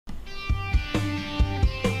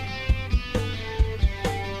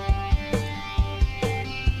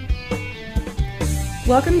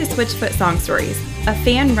Welcome to Switchfoot Song Stories, a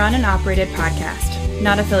fan-run and operated podcast,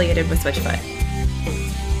 not affiliated with Switchfoot.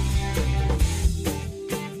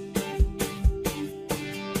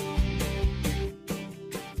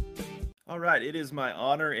 All right, it is my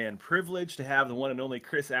honor and privilege to have the one and only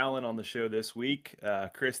Chris Allen on the show this week.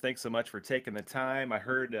 Chris, thanks so much for taking the time. I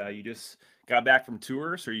heard you just got back from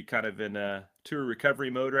tour, so are you kind of in tour recovery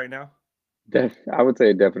mode right now? I would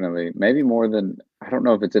say definitely. Maybe more than, I don't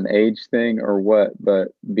know if it's an age thing or what, but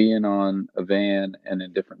being on a van and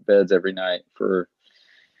in different beds every night for,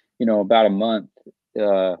 about a month,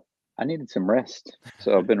 I needed some rest.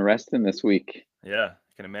 So I've been resting this week. Yeah,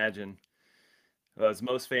 I can imagine. Well, as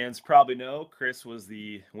most fans probably know, Chris was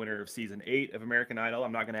the winner of season 8 of American Idol.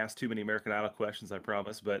 I'm not going to ask too many American Idol questions, I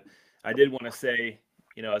promise, but I did want to say,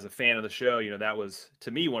 as a fan of the show, that was,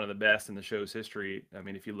 to me, one of the best in the show's history. I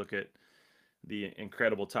mean, if you look at the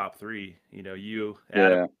incredible top three, you,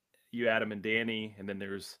 Adam, Adam and Danny, and then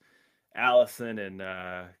there's Allison and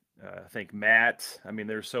I think Matt. I mean,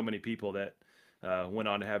 there's so many people that went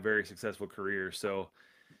on to have very successful careers. So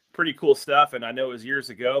pretty cool stuff. And I know it was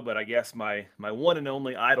years ago, but I guess my one and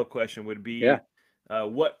only Idol question would be,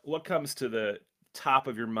 what comes to the top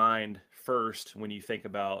of your mind first when you think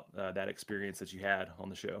about that experience that you had on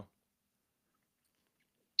the show?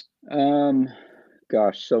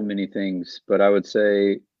 Gosh, so many things, but I would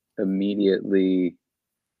say immediately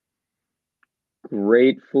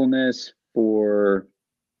gratefulness for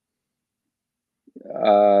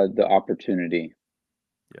the opportunity.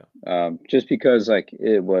 Just because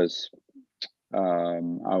it was, I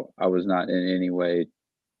was not in any way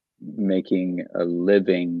making a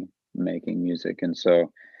living making music, and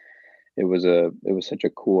so it was such a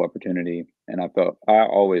cool opportunity, and I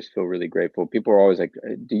always feel really grateful. People are always like,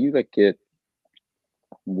 do you get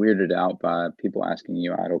weirded out by people asking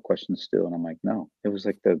you idol questions still? And I'm like, no, it was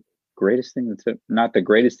the greatest thing not the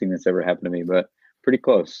greatest thing that's ever happened to me, but pretty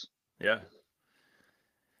close. Yeah.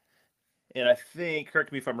 And I think,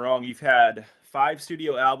 correct me if I'm wrong, you've had 5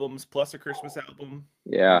 studio albums plus a Christmas album.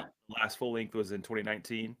 Yeah. The last full length was in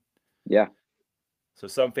 2019. Yeah. So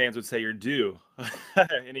some fans would say you're due.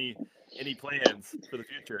 Any plans for the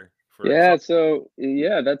future? So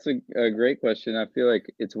that's a great question. I feel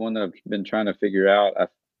like it's one that I've been trying to figure out.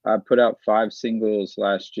 I put out 5 singles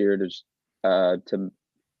last year to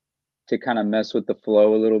kind of mess with the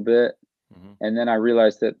flow a little bit. Mm-hmm. And then I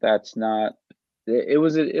realized that that's not, it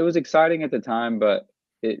was exciting at the time, but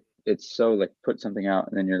it's so put something out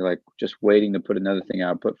and then you're just waiting to put another thing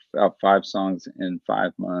out, put out 5 songs in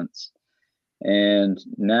 5 months. And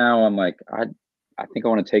now I'm I think I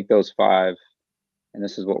want to take those 5, and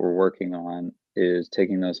this is what we're working on, is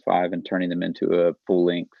taking those 5 and turning them into a full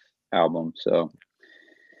length album. So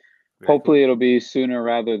hopefully it'll be sooner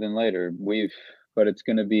rather than later. But it's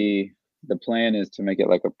going to be, the plan is to make it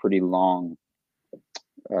a pretty long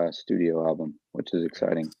studio album, which is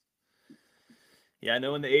exciting. Yeah, I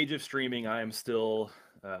know in the age of streaming, I am still,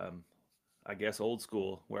 I guess, old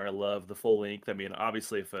school, where I love the full length. I mean,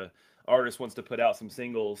 obviously, if a artist wants to put out some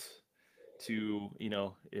singles to,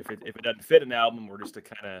 if it doesn't fit an album or just to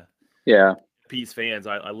kind of appease fans,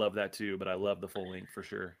 I love that too. But I love the full length for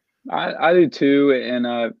sure. I do too, and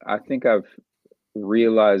I think I've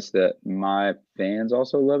realized that my fans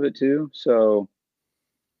also love it too. So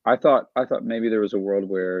I thought maybe there was a world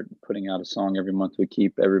where putting out a song every month would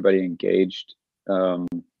keep everybody engaged, for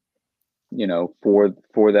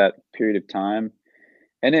that period of time,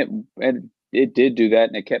 and it did do that,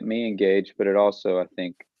 and it kept me engaged. But it also, I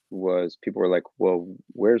think, was people were like, well,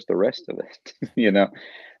 where's the rest of it?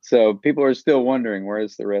 So people are still wondering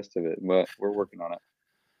where's the rest of it, but we're working on it.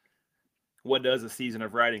 What does a season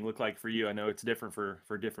of writing look like for you? I know it's different for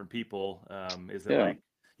different people. Is it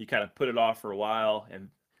you kind of put it off for a while and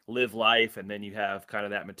live life, and then you have kind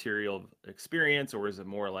of that material experience, or is it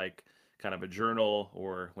more like kind of a journal,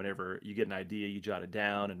 or whenever you get an idea, you jot it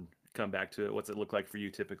down and come back to it? What's it look like for you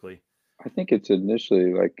typically? I think it's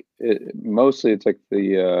initially mostly it's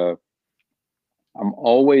I'm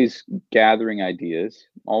always gathering ideas,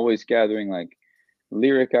 always gathering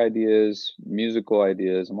lyric ideas, musical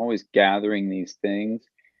ideas. I'm always gathering these things.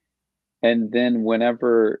 And then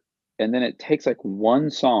it takes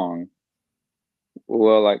one song.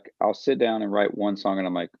 Well, I'll sit down and write one song and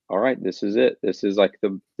I'm like, all right, this is it. This is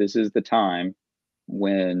this is the time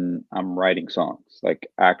when I'm writing songs,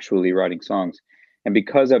 actually writing songs. And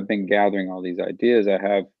because I've been gathering all these ideas, I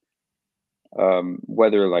have,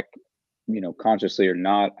 whether consciously or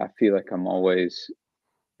not, I feel like I'm always,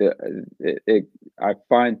 I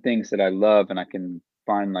find things that I love, and I can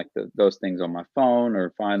find those things on my phone,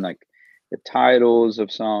 or find the titles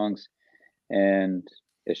of songs, and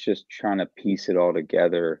it's just trying to piece it all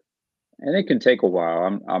together, and it can take a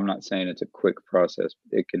while. I'm not saying it's a quick process.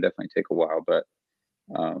 It can definitely take a while,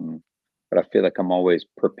 um, but I feel like I'm always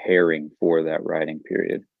preparing for that writing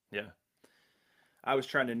period. Yeah. I was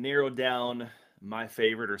trying to narrow down my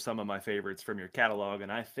favorite or some of my favorites from your catalog,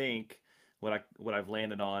 and I think what I've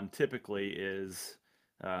landed on typically is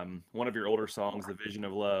one of your older songs, "The Vision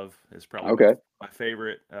of Love," is probably Okay, my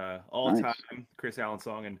favorite all nice. time Chris Allen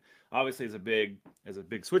song, and obviously as a big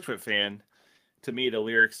Switchfoot fan, to me the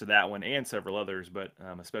lyrics to that one and several others, but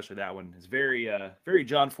especially that one is very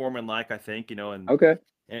John Foreman like, I think, you know, and Okay,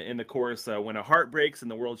 in the chorus, when a heart breaks and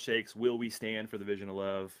the world shakes, will we stand for the vision of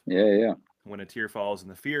love? yeah, yeah, When a tear falls and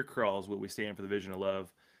the fear crawls, will we stand for the vision of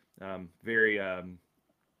love? Very,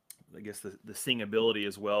 I guess the singability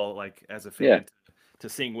as well, like as a yeah. fan to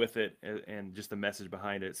sing with it and just the message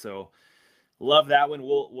behind it. So love that one.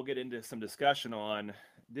 We'll get into some discussion on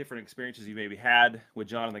different experiences you maybe had with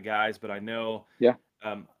John and the guys, but I know Yeah.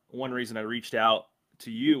 one reason I reached out to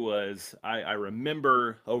you was I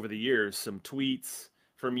remember over the years some tweets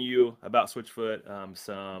from you about Switchfoot,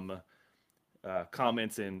 some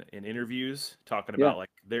comments in interviews talking Yeah. about like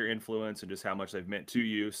their influence and just how much they've meant to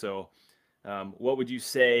you. So, what would you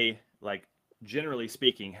say, like generally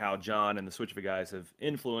speaking, how John and the Switchfoot guys have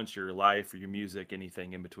influenced your life or your music,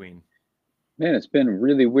 anything in between? Man, it's been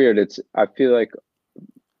really weird. I feel like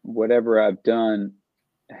whatever I've done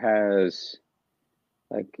has,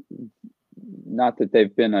 like, not that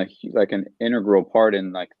they've been like an integral part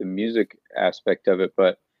in like the music aspect of it,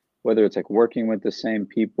 but whether it's like working with the same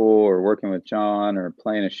people or working with John or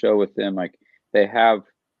playing a show with them, like they have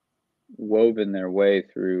woven their way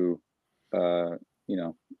through, uh,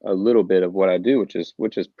 a little bit of what I do, which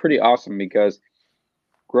is pretty awesome because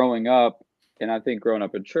growing up, and I think growing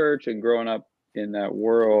up in church and growing up in that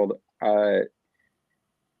world, I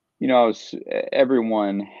was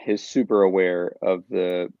everyone is super aware of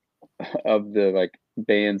the like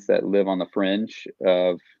bands that live on the fringe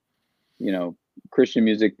of, you know, Christian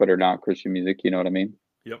music but are not Christian music, you know what I mean?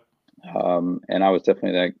 Yep. And I was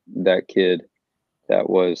definitely that kid that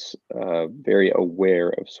was very aware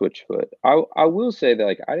of Switchfoot. I will say that,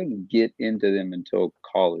 like, I didn't get into them until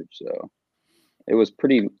college though. It was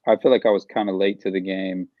pretty I feel like I was kind of late to the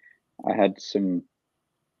game. I had some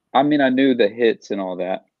I mean, I knew the hits and all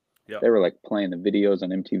that. Yep. They were like playing the videos on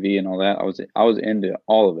MTV and all that. I was into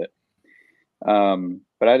all of it.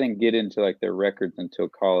 But I didn't get into like their records until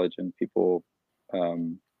college, and people I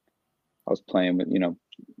was playing with,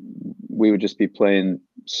 we would just be playing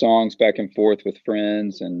songs back and forth with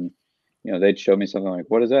friends, and they'd show me something like,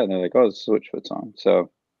 "What is that?" And they're like, "Oh, it's a Switchfoot song."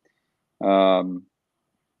 So,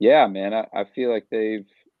 yeah, man, I feel like they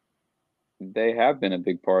have been a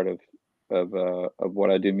big part of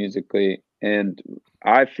what I do musically, and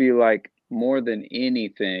I feel like more than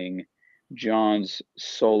anything, John's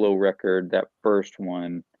solo record, that first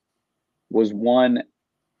one, was one.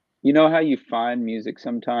 You know how you find music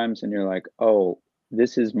sometimes, and you're like, "Oh,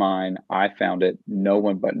 this is mine. I found it. No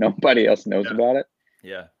one but nobody else knows Yeah. about it."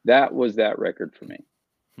 Yeah. That was that record for me,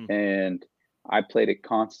 Hmm. and I played it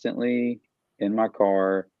constantly in my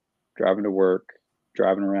car, driving to work,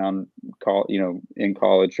 driving around, in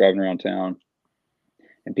college, driving around town,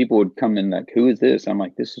 and people would come in like, "Who is this?" I'm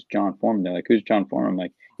like, "This is John Foreman." They're like, "Who's John Foreman?" I'm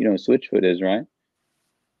like, "You know who Switchfoot is, right?"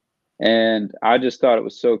 And I just thought it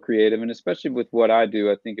was so creative, and especially with what I do,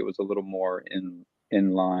 I think it was a little more in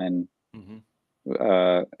line, Mm-hmm.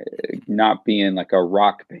 uh, not being like a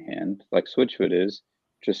rock band like Switchfoot is,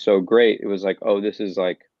 just so great. It was like, oh, this is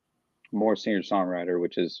like more singer-songwriter,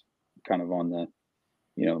 which is kind of on the,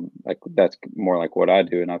 like that's more like what I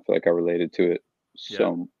do, and I feel like I related to it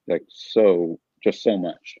Yeah. just so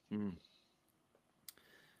much. Mm.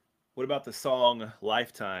 What about the song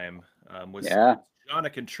 "Lifetime"? Was Yeah, John a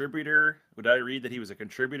contributor? Would I read that he was a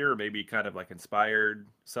contributor, or maybe kind of like inspired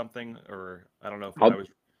something? Or I don't know if what I I'll was.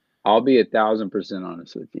 I'll be 1,000%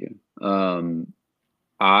 honest with you.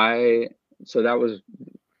 I so that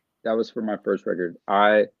was for my first record.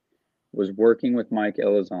 I was working with Mike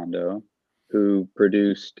Elizondo, who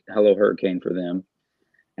produced Hello Hurricane for them.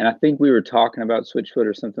 And I think we were talking about Switchfoot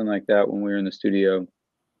or something like that when we were in the studio.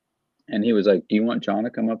 And he was like, "Do you want John to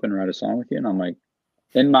come up and write a song with you?" And I'm like,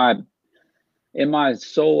 in my in my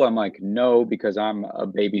soul, I'm like, no, because I'm a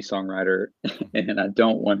baby songwriter and I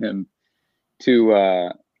don't want him to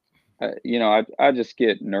I just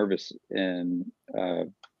get nervous and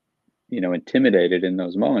intimidated in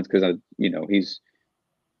those moments because he's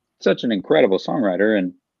such an incredible songwriter.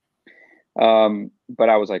 And but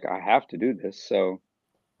I was like, I have to do this. So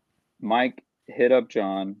Mike hit up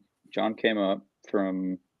John. John came up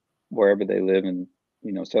from wherever they live in,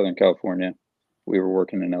 Southern California. we were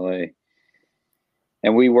working in LA.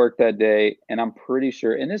 And we worked that day, and I'm pretty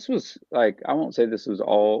sure, and this was like, I won't say this was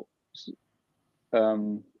all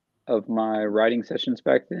um, of my writing sessions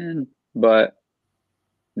back then, but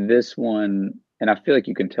this one, and I feel like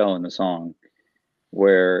you can tell in the song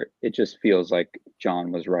where it just feels like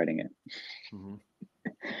John was writing it. Mm-hmm.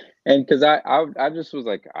 And because I just was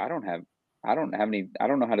like, I don't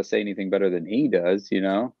know how to say anything better than he does, you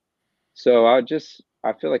know? So I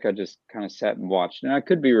feel like I just kind of sat and watched, and I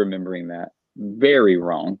could be remembering that very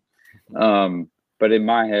wrong. But in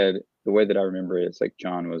my head, the way that I remember it, it's like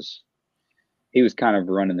he was kind of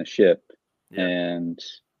running the ship, Yeah. and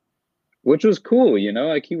which was cool, you know,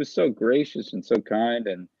 like he was so gracious and so kind,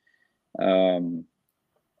 and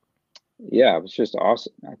yeah, it was just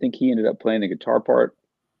awesome. I think he ended up playing the guitar part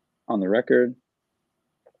on the record,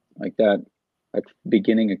 like that, like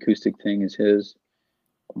beginning acoustic thing is his.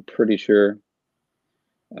 I'm pretty sure.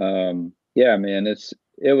 Yeah, man,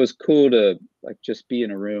 it was cool to like just be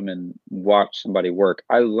in a room and watch somebody work.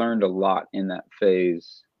 I learned a lot in that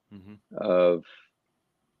phase Mm-hmm. of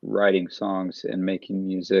writing songs and making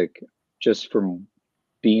music just from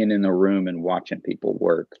being in the room and watching people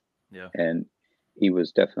work. Yeah. And he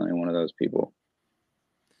was definitely one of those people.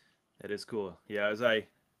 That is cool. Yeah, as I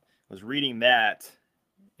was reading that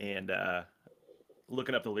and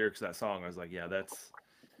looking up the lyrics of that song, I was like, yeah,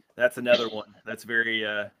 that's another one. That's very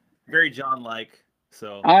John like.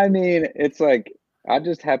 So I mean, it's like I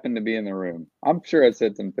just happened to be in the room. I'm sure I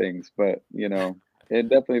said some things, but you know, it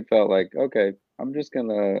definitely felt like, okay, I'm just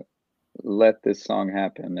gonna let this song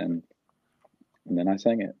happen, and then I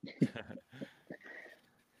sang it.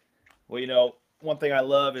 well, one thing I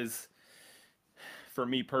love is for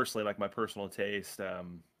me personally, like my personal taste,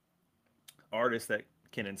 artists that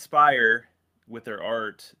can inspire with their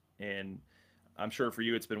art. And I'm sure for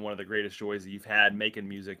you, it's been one of the greatest joys that you've had making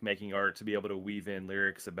music, making art, to be able to weave in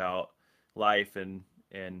lyrics about life and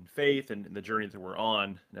faith and the journey that we're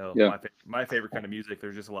on. Yeah. My favorite kind of music.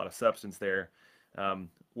 There's just a lot of substance there.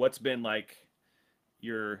 What's been like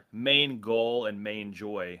your main goal and main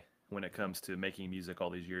joy when it comes to making music all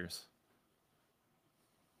these years?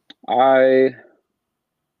 I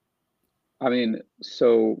I mean,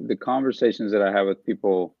 so the conversations that I have with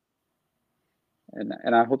people, and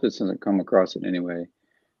I hope this doesn't come across in any way,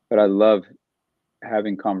 but I love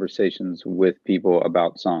having conversations with people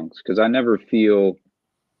about songs because I never feel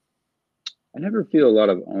a lot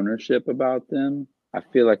of ownership about them. I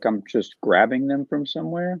feel like I'm just grabbing them from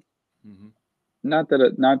somewhere. Mm-hmm. Not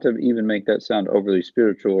to even make that sound overly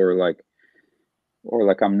spiritual or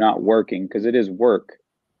like I'm not working because it is work.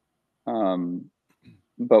 Um,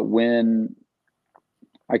 but when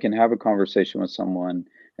I can have a conversation with someone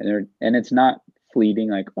and it's not fleeting,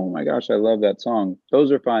 like, oh my gosh, I love that song.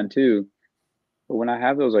 Those are fine too. But when I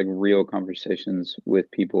have those like real conversations with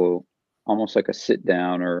people, almost like a sit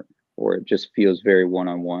down or it just feels very one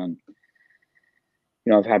on one.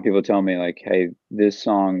 You know, I've had people tell me like, hey, this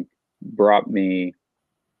song brought me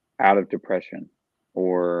out of depression,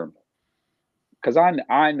 or because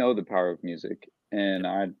I know the power of music and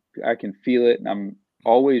I can feel it and I'm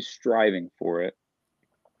always striving for it.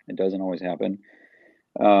 It doesn't always happen.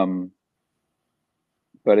 Um,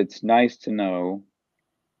 but it's nice to know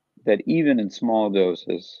that even in small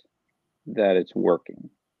doses that it's working.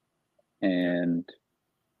 Yeah.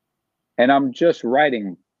 And I'm just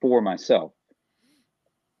writing for myself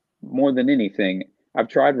more than anything. I've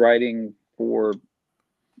tried writing for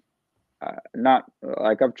not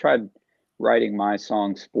like I've tried writing my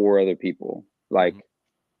songs for other people, like Mm-hmm.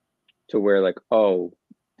 to where like, oh,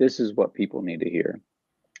 this is what people need to hear.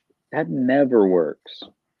 That never works.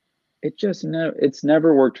 It's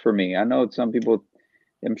never worked for me. I know some people,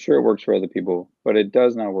 I'm sure it works for other people, but it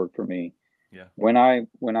does not work for me. Yeah. When I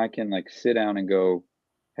can like sit down and go,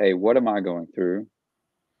 hey, what am I going through?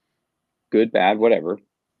 Good, bad, whatever.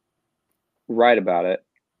 Write about it.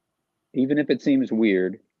 Even if it seems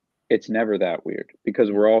weird, it's never that weird because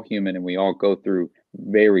we're all human and we all go through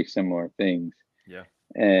very similar things. Yeah.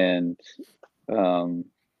 And um,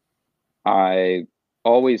 I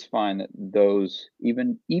always find that those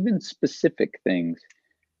even specific things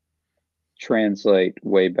translate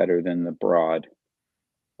way better than the broad,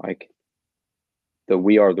 like the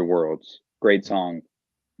 "We Are the Worlds." Great song,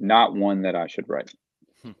 not one that I should write.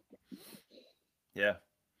 Yeah.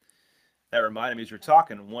 That reminded me as you're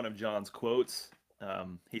talking, one of John's quotes,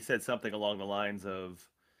 he said something along the lines of,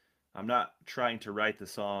 I'm not trying to write the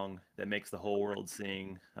song that makes the whole world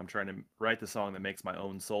sing. I'm trying to write the song that makes my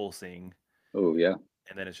own soul sing. Oh yeah,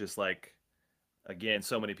 And then it's just like, again,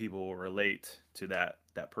 so many people will relate to that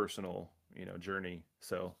personal, journey.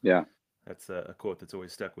 So yeah. that's a quote that's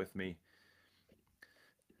always stuck with me.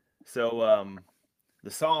 So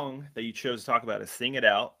the song that you chose to talk about is "Sing It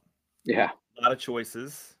Out." Yeah. A lot of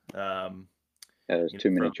choices. Yeah, there's You know,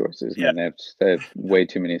 too many from choices, yeah, man. They have way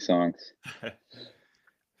too many songs.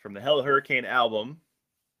 from the Hell Hurricane album.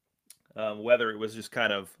 Whether it was just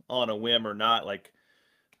kind of on a whim or not, like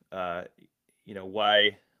uh,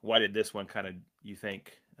 why did this one kind of you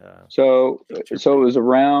think So tilt your so it way? was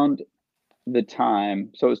around the time.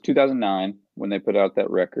 So it was 2009 when they put out that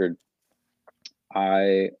record.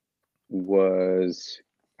 I was,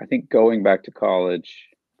 I think, going back to college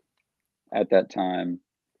at that time,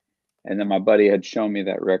 and then my buddy had shown me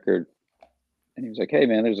that record, and he was like, "Hey,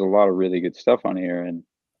 man, there's a lot of really good stuff on here,"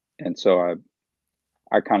 and so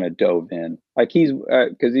I kind of dove in. Like he's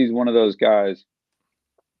because he's one of those guys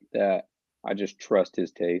that I just trust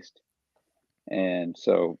his taste, and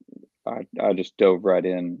so I just dove right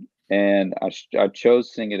in, and I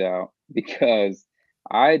chose "Sing It Out" because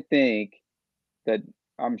I think that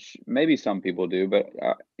maybe some people do, but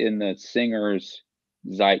in the singer's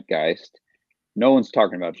zeitgeist, no one's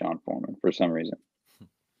talking about John Foreman for some reason.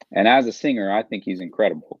 And as a singer, I think he's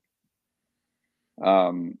incredible.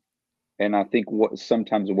 Um, and I think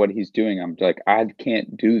sometimes what he's doing, I'm like, I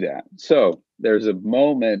can't do that. So there's a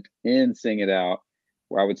moment in "Sing It Out"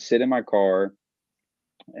 where I would sit in my car,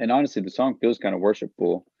 and honestly, the song feels kind of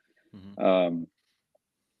worshipful. Hmm. Um,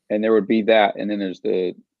 and there would be that, and then there's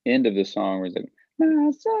the end of the song where it's like,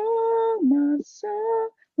 my soul, my soul,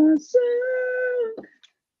 my soul.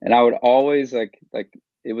 And I would always like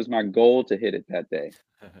it was my goal to hit it that day.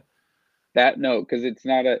 That note, because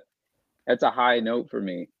that's a high note for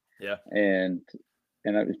me. Yeah, And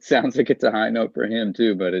it sounds like it's a high note for him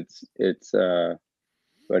too, but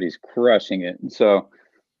but he's crushing it. And so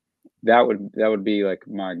that would be like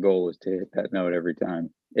my goal is to hit that note every time.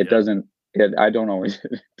 It yeah. doesn't I don't always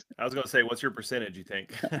hit it. I was gonna say, what's your percentage? You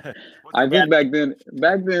think? What's I your think bad?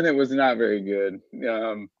 back then it was not very good.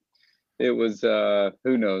 It was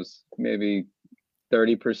who knows, maybe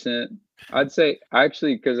 30%. I'd say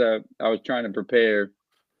actually because I was trying to prepare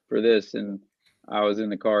for this and I was in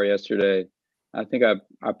the car yesterday. I think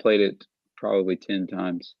I played it probably 10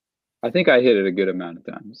 times. I think I hit it a good amount of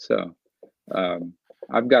times. So um,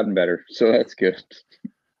 I've gotten better, so that's good.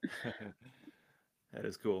 That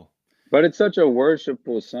is cool. But it's such a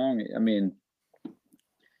worshipful song. I mean,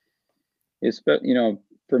 it's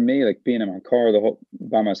for me, like being in my car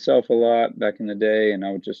by myself a lot back in the day, and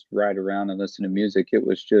I would just ride around and listen to music. It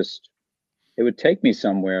would take me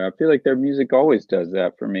somewhere. I feel like their music always does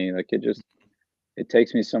that for me. Like it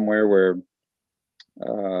takes me somewhere where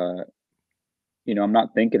uh, I'm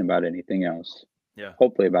not thinking about anything else. Yeah,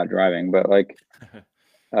 Hopefully about driving, but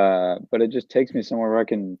it just takes me somewhere where I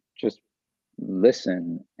can just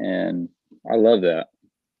listen, and I love that.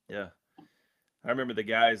 yeah. I remember the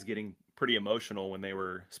guys getting pretty emotional when they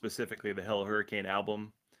were specifically the Hell Hurricane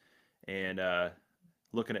album, and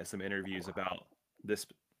looking at some interviews about this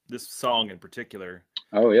this song in particular,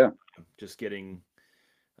 Oh yeah. just getting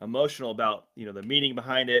emotional about the meaning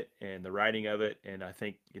behind it and the writing of it. And I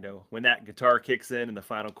think when that guitar kicks in the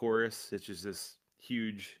final chorus, it's just this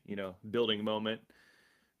huge building moment.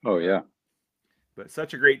 Oh Uh, yeah. but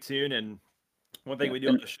such a great tune. And one thing Yeah. we do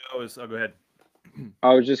on And the show is, oh, go ahead.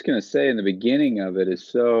 I was just gonna say, in the beginning of it is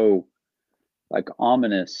so like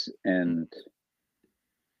ominous Mm, and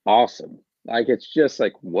awesome. Like it's just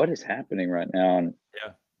like what is happening right now, and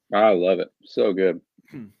yeah. I love it. So good.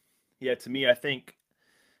 Yeah, to me, I think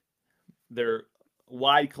their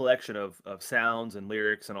wide collection of sounds and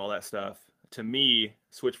lyrics and all that stuff. To me,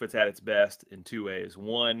 Switchfoot's at its best in two ways.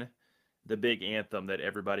 One, the big anthem that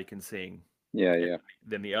everybody can sing, Yeah, and yeah.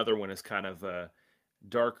 then the other one is kind of a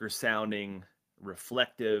darker sounding,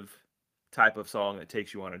 reflective type of song that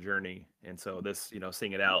takes you on a journey. And so this,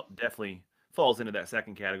 Sing It Out definitely falls into that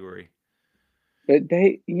second category. But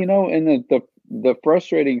and the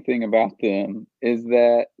frustrating thing about them is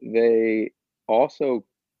that they also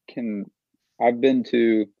can. I've been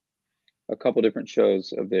to a couple different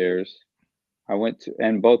shows of theirs. I went to,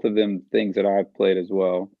 and both of them things that I've played as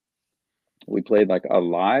well. We played like a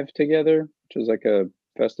live together, which was like a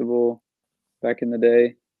festival back in the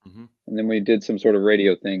day. Hmm. And then we did some sort of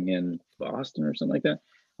radio thing in Boston or something like that.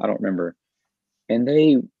 I don't remember. And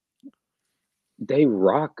they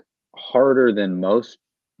rock harder than most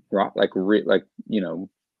rock,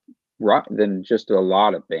 rock than just a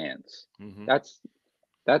lot of bands. Hmm. That's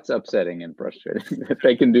that's upsetting and frustrating that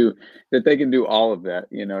they can do all of that.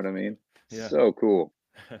 You know what I mean? Yeah. So cool.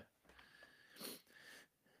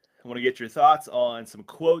 I want to get your thoughts on some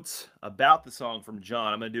quotes about the song from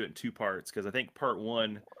John. I'm going to do it in two parts because I think part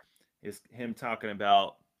one is him talking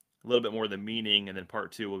about a little bit more of the meaning, and then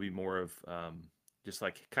part two will be more of just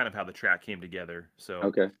like kind of how the track came together. So,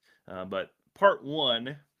 Okay. But part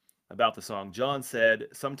one about the song, John said,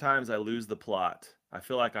 "Sometimes I lose the plot. I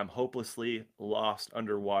feel like I'm hopelessly lost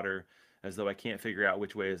underwater, as though I can't figure out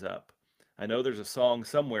which way is up. I know there's a song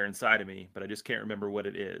somewhere inside of me, but I just can't remember what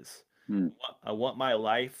it is. I want my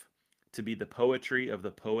life to be the poetry of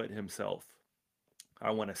the poet himself.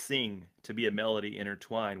 I want to sing to be a melody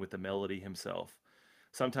intertwined with the melody himself.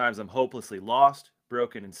 Sometimes I'm hopelessly lost,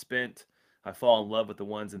 broken, and spent. I fall in love with the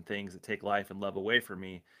ones and things that take life and love away from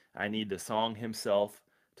me. I need the song himself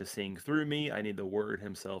to sing through me. I need the word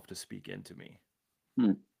himself to speak into me."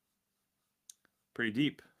 Pretty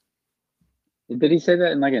deep. Did he say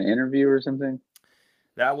that in like an interview or something?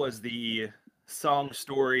 That was the song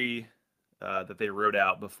story that they wrote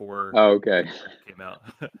out before Oh, okay. it came out.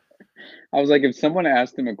 I was like, if someone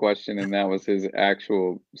asked him a question and that was his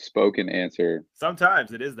actual spoken answer.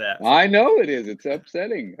 Sometimes it is that. I know it is. It's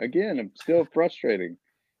upsetting. Again, I'm still frustrating.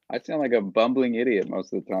 I sound like a bumbling idiot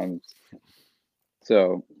most of the times.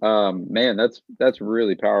 So, man, that's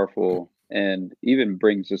really powerful, and even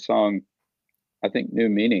brings the song, I think, new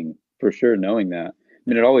meaning for sure, knowing that. I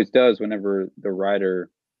mean, it always does whenever the writer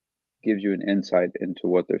gives you an insight into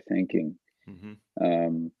what they're thinking.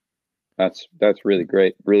 That's really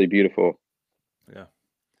great, really beautiful. Yeah.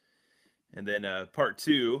 And then part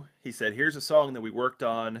two, he said, "Here's a song that we worked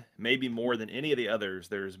on maybe more than any of the others.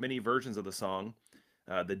 There's many versions of the song.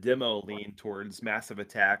 The demo leaned towards Massive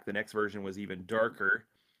Attack. The next version was even darker.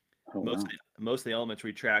 Oh, wow. Most of the elements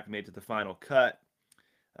we tracked made to the final cut.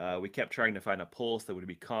 We kept trying to find a pulse that would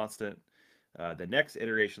be constant. The next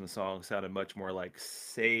iteration of the song sounded much more like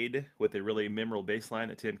Sade, with a really memorable bass line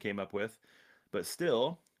that Tim came up with. But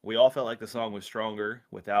still, we all felt like the song was stronger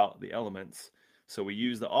without the elements. So we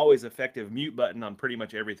used the always effective mute button on pretty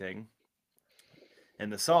much everything.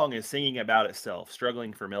 And the song is singing about itself,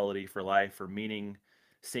 struggling for melody, for life, for meaning,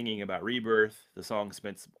 singing about rebirth. The song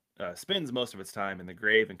spends most of its time in the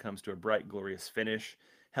grave and comes to a bright, glorious finish,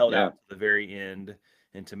 held out to the very end.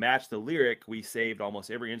 And to match the lyric, we saved almost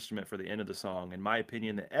every instrument for the end of the song. In my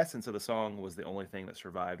opinion, the essence of the song was the only thing that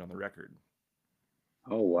survived on the record."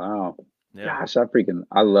 Oh, wow. Yeah. Gosh,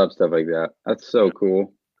 I love stuff like that. That's so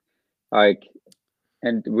cool. Like,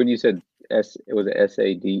 and when you said it was a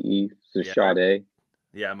Sade, so Sade.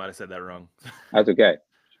 Yeah, I might have said that wrong. That's okay.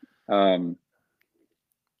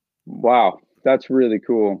 Wow, that's really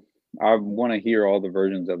cool. I want to hear all the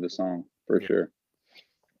versions of the song for sure.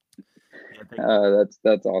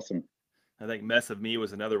 That's awesome. I think "Mess of Me"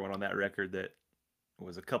 was another one on that record that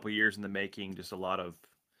was a couple years in the making, just a lot of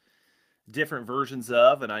different versions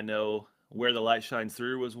of. And I know "Where the Light Shines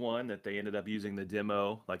Through" was one that they ended up using the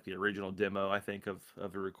demo, like the original demo, I think, of a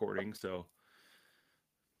recording. So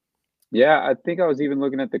yeah, I think I was even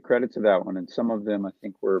looking at the credits of that one, and some of them I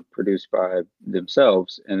think were produced by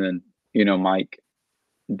themselves, and then Mike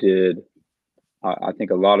did I think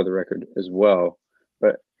a lot of the record as well.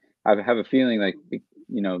 But I have a feeling like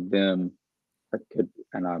them,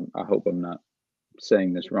 and I hope I'm not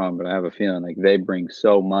saying this wrong, but I have a feeling like they bring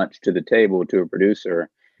so much to the table to a producer,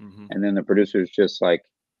 and then the producer's just like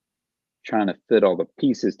trying to fit all the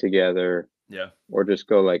pieces together, or just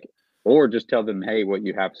go like, or just tell them, hey, what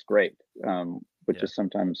you have is great, which is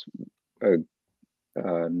sometimes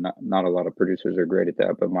not a lot of producers are great at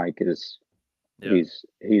that, but Mike is.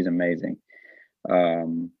 He's amazing.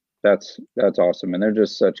 That's awesome, and they're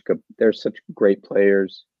such great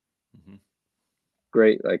players.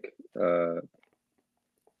 Great, like they're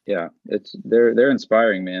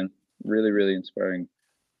inspiring, man. Really, really inspiring.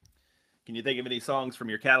 Can you think of any songs from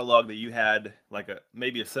your catalog that you had like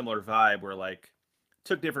maybe a similar vibe, where like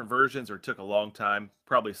took different versions or took a long time?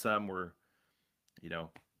 Probably some were,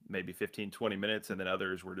 maybe 15, 20 minutes, and then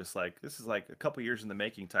others were just like, this is like a couple years in the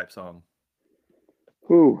making type song.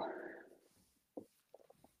 Ooh.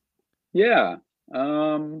 Yeah.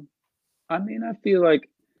 I mean, I feel like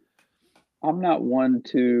I'm not one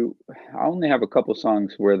to. I only have a couple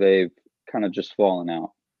songs where they've kind of just fallen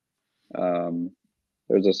out.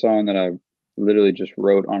 There's a song that I literally just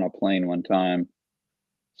wrote on a plane one time,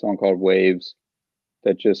 a song called Waves,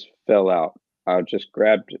 that just fell out. I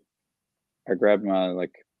grabbed my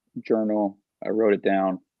journal, I wrote it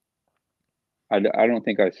down. I don't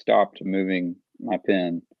think I stopped moving my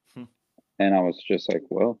pen, and I was just like,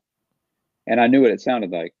 well, and I knew what it sounded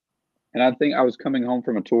like. And I think I was coming home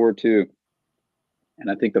from a tour too,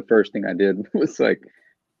 and I think the first thing I did was like,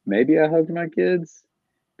 maybe I hugged my kids,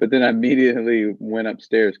 but then I immediately went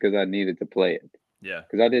upstairs because I needed to play it. Yeah.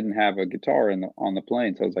 Because I didn't have a guitar on the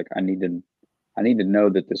plane, so I was like, I need to know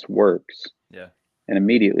that this works. Yeah. And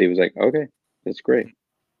immediately it was like, okay, that's great.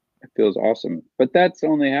 It feels awesome. But that's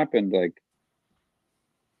only happened like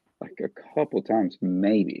like a couple times,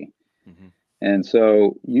 maybe. Mm-hmm. And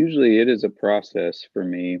so usually it is a process for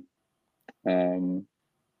me. Um,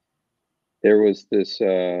 there was this,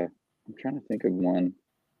 I'm trying to think of one.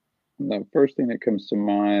 The first thing that comes to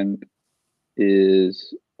mind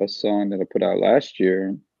is a song that I put out last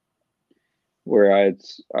year where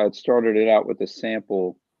I'd started it out with a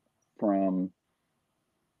sample from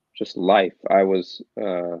just life. I was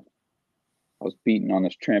beating on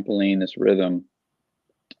this trampoline, this rhythm,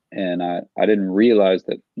 and I didn't realize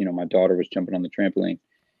that, you know, my daughter was jumping on the trampoline,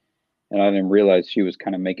 and I didn't realize she was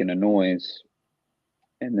kind of making a noise,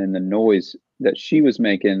 and then the noise that she was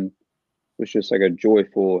making was just like a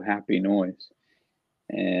joyful, happy noise,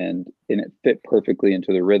 and it fit perfectly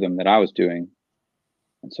into the rhythm that I was doing,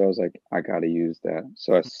 and so I was like, I got to use that.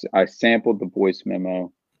 So I sampled the voice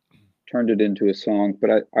memo, turned it into a song,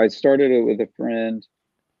 but I started it with a friend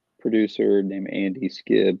producer named Andy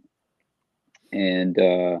Skibb, and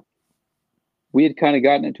we had kind of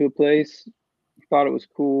gotten into a place, thought it was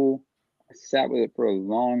cool. I sat with it for a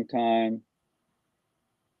long time,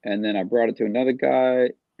 and then I brought it to another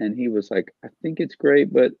guy, and he was like, I think it's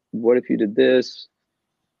great, but what if you did this?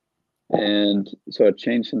 And so I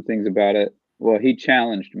changed some things about it. Well, he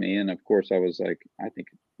challenged me, and of course I was like, I think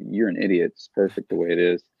you're an idiot. It's perfect the way it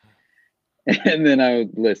is. And then I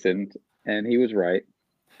listened, and he was right.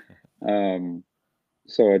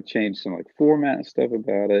 So I changed some like format and stuff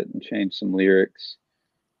about it, and changed some lyrics.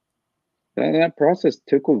 That process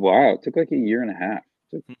took a while. It took like a year and a half.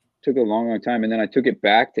 Took a long, long time. And then I took it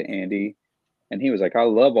back to Andy, and he was like, I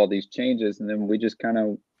love all these changes. And then we just kind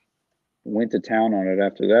of went to town on it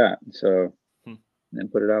after that. So then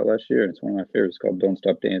put it out last year. It's one of my favorites, called Don't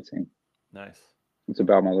Stop Dancing. Nice. It's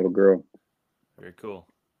about my little girl. Very cool.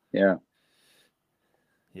 Yeah.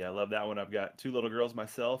 Yeah, I love that one. I've got 2 little girls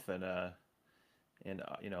myself, and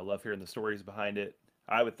you know, love hearing the stories behind it.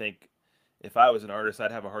 I would think if I was an artist,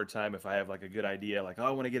 I'd have a hard time if I have like a good idea, like, oh,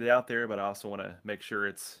 I want to get it out there, but I also want to make sure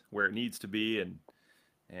it's where it needs to be. And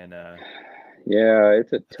yeah,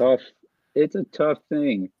 it's a tough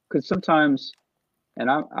thing, because sometimes, and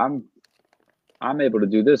I'm able to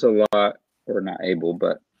do this a lot, or not able,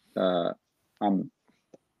 but I'm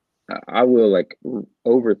I will like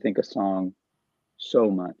overthink a song so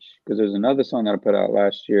much, because there's another song that I put out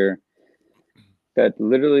last year that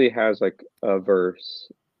literally has like a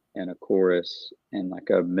verse and a chorus and like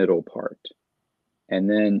a middle part. And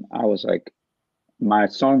then I was like, my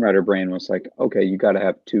songwriter brain was like, okay, you got to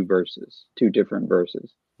have 2 different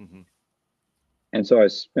verses. mm-hmm. And so I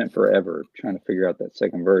spent forever trying to figure out that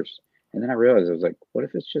second verse. And then I realized, I was like, what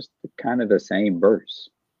if it's just kind of the same verse?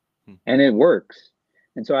 And it works.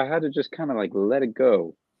 And so I had to just kind of like let it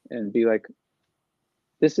go and be like,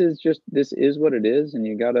 this is what it is. And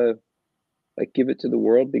you got to like give it to the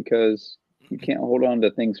world, because you can't hold on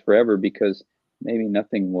to things forever, because maybe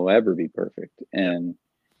nothing will ever be perfect. And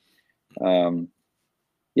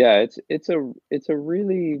yeah, it's a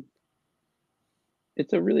really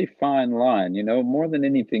fine line, you know. More than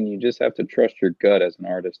anything, you just have to trust your gut as an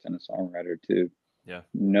artist and a songwriter to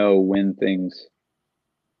know when things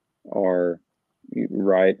are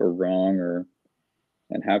right or wrong,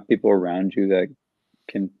 and have people around you that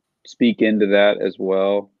can speak into that as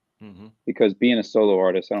well. Because being a solo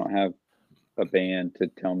artist, I don't have a band to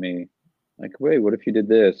tell me like, wait, what if you did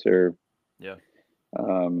this? Or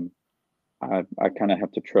I kind of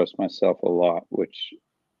have to trust myself a lot, which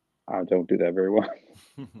I don't do that very well.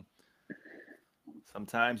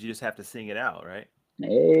 Sometimes you just have to sing it out, right?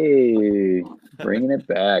 Hey, bringing it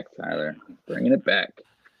back, Tyler. Bringing it back.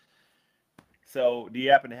 So, do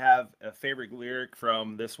you happen to have a favorite lyric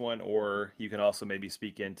from this one, or you can also maybe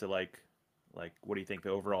speak into like what do you think the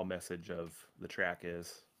overall message of the track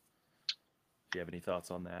is? Do you have any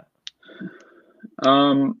thoughts on that?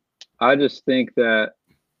 I just think that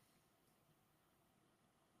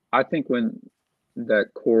when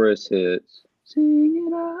that chorus hits,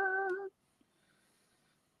 sing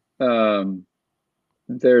it out,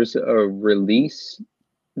 there's a release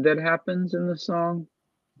that happens in the song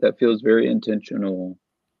that feels very intentional,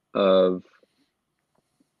 of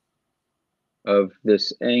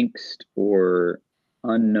this angst or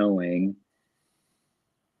unknowing,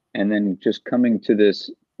 and then just coming to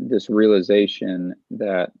this realization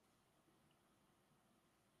that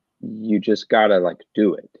you just gotta like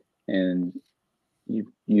do it, and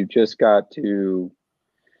you just got to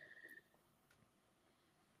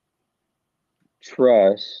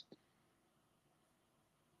trust.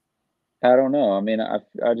 I don't know. I mean, I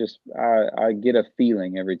get a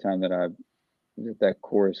feeling every time that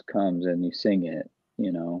chorus comes and you sing it,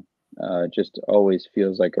 you know. It just always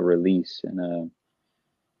feels like a release and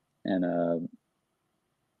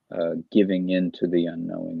giving into the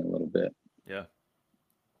unknowing a little bit. Yeah.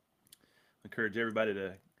 Encourage everybody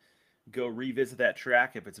to go revisit that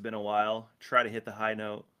track if it's been a while. Try to hit the high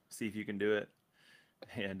note. See if you can do it.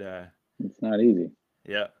 And it's not easy.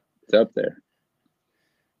 Yeah. It's up there.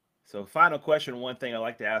 So final question, one thing I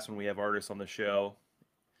like to ask when we have artists on the show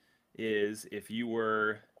is if you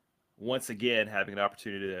were once again having an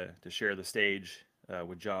opportunity to share the stage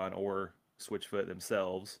with John or Switchfoot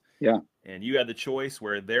themselves. Yeah. And you had the choice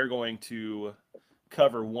where they're going to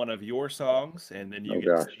cover one of your songs and then you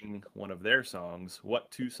get to sing one of their songs. What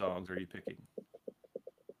 2 songs are you picking?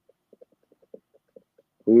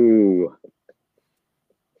 Ooh.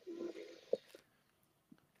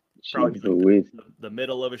 Probably the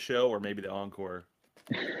middle of a show or maybe the encore.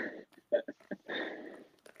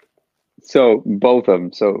 So both of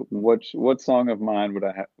them. So what song of mine would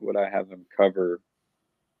I have them cover?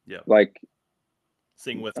 Yeah. Like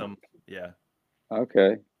sing with them. Yeah.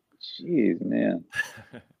 Okay. Jeez, man.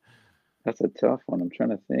 That's a tough one. I'm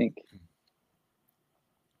trying to think.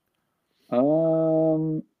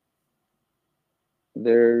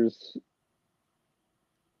 There's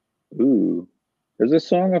a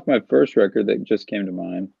song off my first record that just came to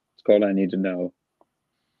mind. It's called I Need to Know.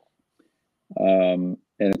 And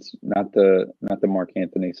it's not the Mark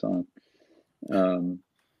Anthony song.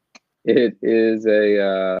 It is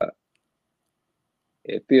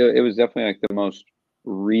it was definitely like the most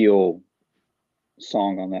real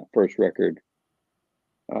song on that first record.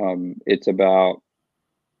 It's about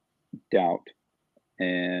doubt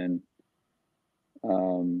and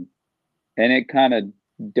it kind of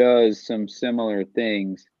does some similar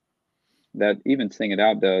things that even Sing It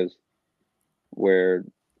Out does, where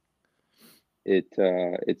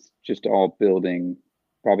it's just all building,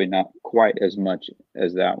 probably not quite as much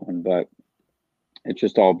as that one, but it's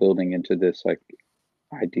just all building into this like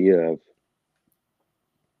idea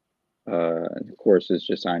of course it's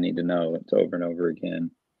just I need to know. It's over and over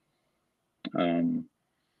again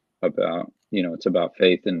about, it's about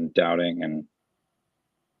faith and doubting and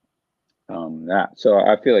that. So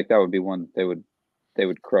I feel like that would be one they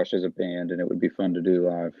would crush as a band, and it would be fun to do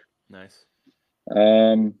live. Nice.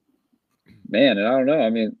 Man, and I don't know. I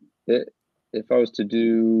mean, if I was to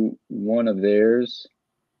do one of theirs,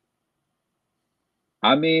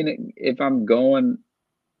 I mean, if I'm going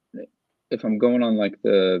on like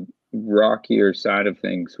the rockier side of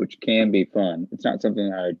things, which can be fun, it's not something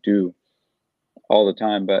that I do all the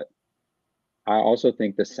time, but I also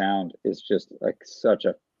think the sound is just like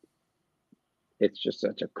it's just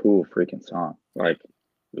such a cool freaking song. Like,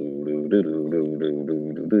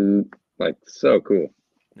 like so cool.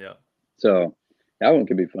 Yeah. So that one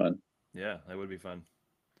could be fun. Yeah, that would be fun.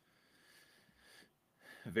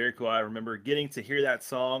 Very cool. I remember getting to hear that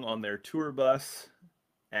song on their tour bus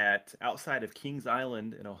outside of Kings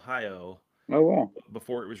Island in Ohio. Oh wow!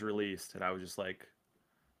 Before it was released, and I was just like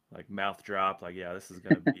mouth dropped. Like, yeah, this is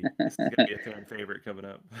gonna be a fan favorite coming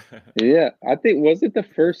up. Yeah, I think, was it the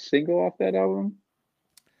first single off that album?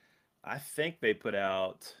 I think they put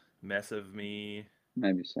out "Mess of Me."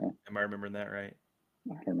 Maybe so. Am I remembering that right?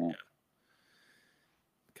 I don't know. Yeah.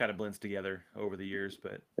 Kind of blends together over the years,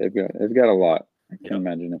 but they've got a lot. I can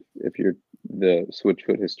imagine if you're the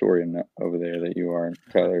Switchfoot historian over there that you are,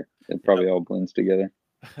 Tyler, it probably all blends together.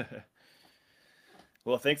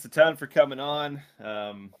 Well, thanks a ton for coming on.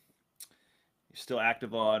 You're still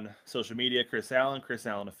active on social media, Chris Allen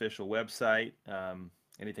official website.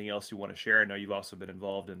 Anything else you want to share? I know you've also been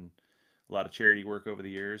involved in a lot of charity work over the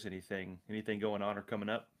years. Anything going on or coming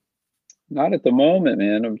up? Not at the moment,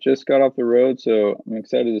 man. I've just got off the road, so I'm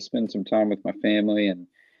excited to spend some time with my family and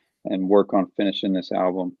work on finishing this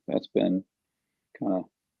album. That's been kind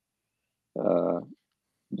of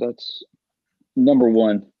that's number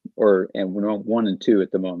one, and 1 and 2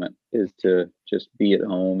 at the moment, is to just be at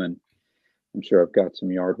home, and I'm sure I've got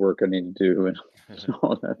some yard work I need to do and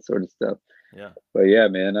all that sort of stuff. Yeah. But yeah,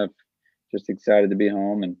 man, I'm just excited to be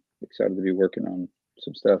home and excited to be working on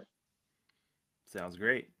some stuff. Sounds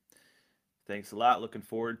great. Thanks a lot. Looking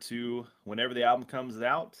forward to whenever the album comes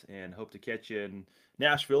out, and hope to catch you in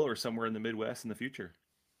Nashville or somewhere in the Midwest in the future.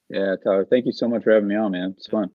 Yeah, Tyler, thank you so much for having me on, man. It's fun.